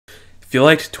If you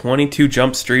liked 22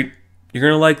 Jump Street, you're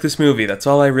going to like this movie. That's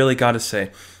all I really got to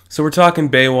say. So we're talking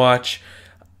Baywatch.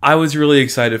 I was really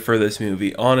excited for this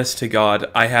movie. Honest to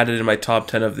God, I had it in my top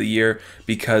 10 of the year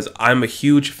because I'm a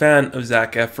huge fan of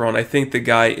Zac Efron. I think the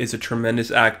guy is a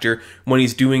tremendous actor. When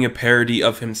he's doing a parody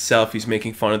of himself, he's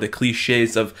making fun of the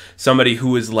cliches of somebody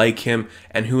who is like him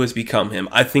and who has become him.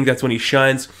 I think that's when he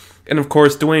shines. And of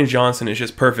course, Dwayne Johnson is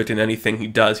just perfect in anything he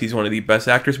does. He's one of the best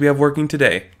actors we have working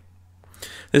today.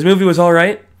 This movie was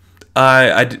alright.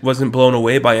 I wasn't blown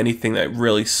away by anything that I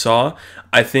really saw.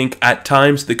 I think at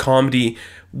times the comedy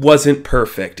wasn't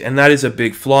perfect, and that is a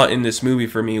big flaw in this movie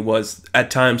for me, was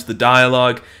at times the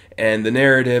dialogue and the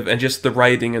narrative and just the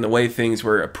writing and the way things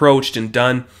were approached and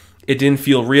done. It didn't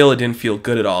feel real, it didn't feel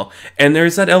good at all. And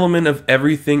there's that element of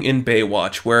everything in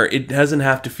Baywatch where it doesn't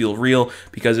have to feel real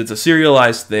because it's a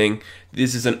serialized thing.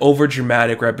 This is an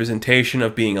over-dramatic representation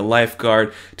of being a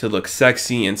lifeguard to look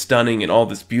sexy and stunning and all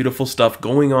this beautiful stuff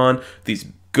going on. These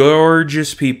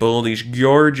gorgeous people,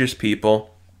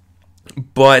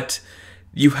 but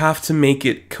you have to make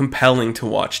it compelling to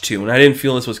watch too. And I didn't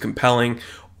feel this was compelling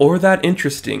or that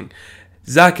interesting.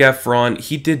 Zac Efron,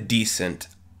 he did decent.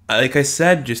 Like I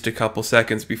said just a couple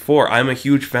seconds before, I'm a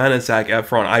huge fan of Zac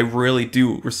Efron. I really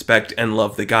do respect and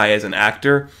love the guy as an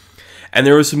actor. And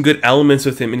there were some good elements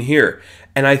with him in here.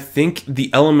 And I think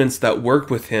the elements that work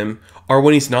with him are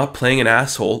when he's not playing an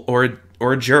asshole or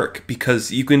a jerk, because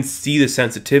you can see the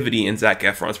sensitivity in Zac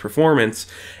Efron's performance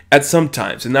at some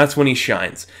times, and that's when he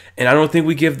shines. And I don't think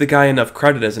we give the guy enough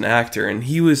credit as an actor, and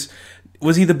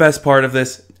was he the best part of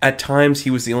this? At times,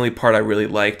 he was the only part I really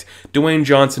liked. Dwayne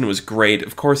Johnson was great.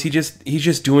 Of course, he's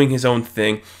just doing his own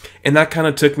thing, and that kind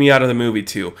of took me out of the movie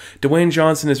too. Dwayne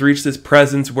Johnson has reached this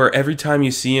presence where every time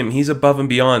you see him, he's above and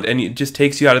beyond, and it just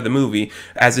takes you out of the movie,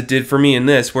 as it did for me in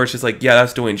this, where it's just like, yeah,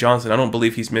 that's Dwayne Johnson. I don't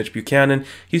believe he's Mitch Buchanan.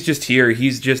 He's just here.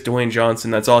 He's just Dwayne Johnson.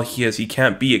 That's all he is. He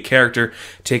can't be a character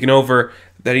taken over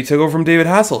that he took over from David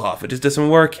Hasselhoff. It just doesn't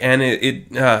work, and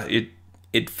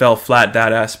it fell flat,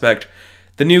 that aspect.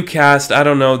 The new cast, I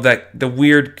don't know, that the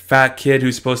weird fat kid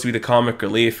who's supposed to be the comic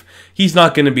relief, he's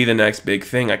not going to be the next big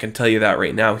thing. I can tell you that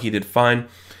right now. He did fine.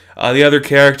 The other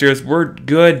characters were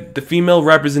good. The female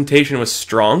representation was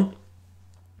strong,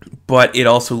 but it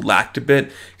also lacked a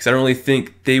bit because I don't really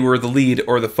think they were the lead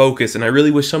or the focus, and I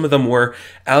really wish some of them were.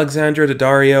 Alexandra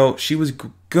Daddario, she was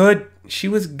good. She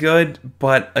was good,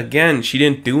 but again, she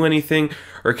didn't do anything.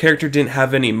 Her character didn't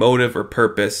have any motive or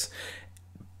purpose.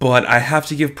 But I have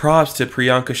to give props to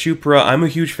Priyanka Chopra. I'm a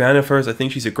huge fan of hers. I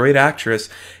think she's a great actress.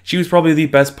 She was probably the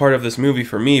best part of this movie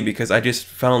for me because I just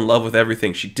fell in love with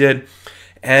everything she did.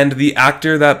 And the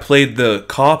actor that played the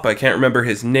cop, I can't remember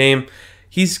his name,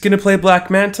 he's going to play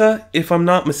Black Manta. If I'm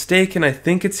not mistaken, I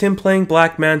think it's him playing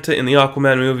Black Manta in the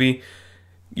Aquaman movie.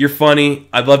 You're funny.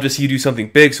 I'd love to see you do something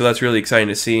big, so that's really exciting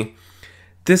to see.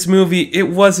 This movie, it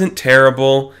wasn't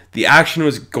terrible. The action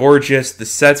was gorgeous. The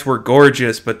sets were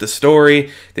gorgeous, but the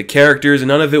story, the characters,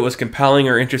 none of it was compelling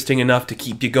or interesting enough to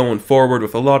keep you going forward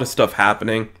with a lot of stuff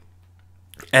happening.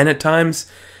 And at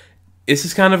times, this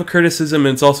is kind of a criticism,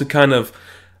 and it's also kind of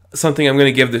something I'm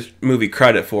going to give this movie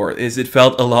credit for, is it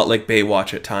felt a lot like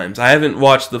Baywatch at times. I haven't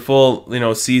watched the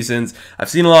full, seasons. I've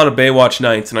seen a lot of Baywatch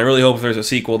Nights, and I really hope if there's a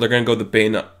sequel, they're going to go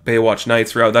the Baywatch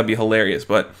Nights route. That'd be hilarious,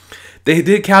 but they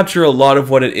did capture a lot of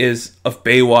what it is of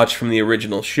Baywatch from the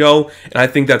original show, and I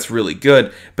think that's really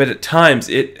good. But at times,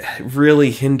 it really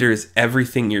hinders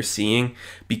everything you're seeing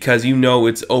because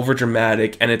it's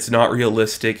overdramatic and it's not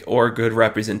realistic or good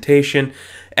representation.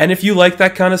 And if you like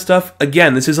that kind of stuff,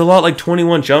 again, this is a lot like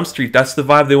 21 Jump Street. That's the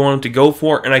vibe they wanted to go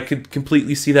for, and I could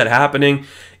completely see that happening.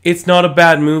 It's not a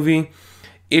bad movie.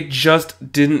 It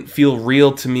just didn't feel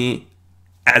real to me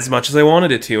as much as I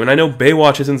wanted it to. And I know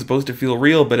Baywatch isn't supposed to feel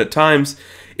real, but at times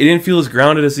it didn't feel as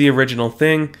grounded as the original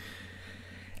thing,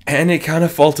 and it kind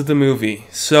of faulted the movie.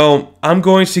 So I'm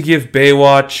going to give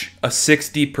Baywatch a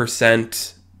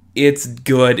 60%. It's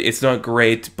good, it's not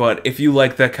great, but if you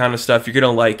like that kind of stuff, you're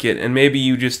gonna like it. And maybe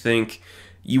you just think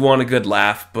you want a good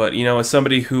laugh, but as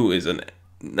somebody who is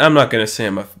I'm not gonna say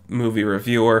I'm a movie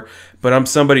reviewer, but I'm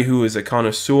somebody who is a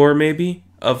connoisseur maybe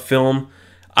of film.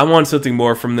 I want something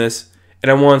more from this, and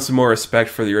I want some more respect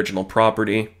for the original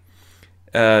property.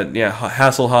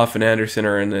 Hasselhoff and Anderson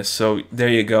are in this, so there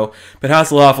you go. But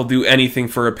Hasselhoff will do anything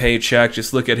for a paycheck.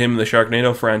 Just look at him in the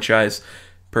Sharknado franchise.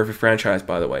 Perfect franchise,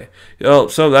 by the way.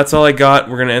 So that's all I got.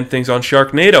 We're going to end things on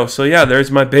Sharknado. So yeah, there's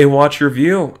my Baywatch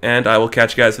review, and I will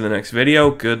catch you guys in the next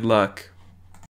video. Good luck.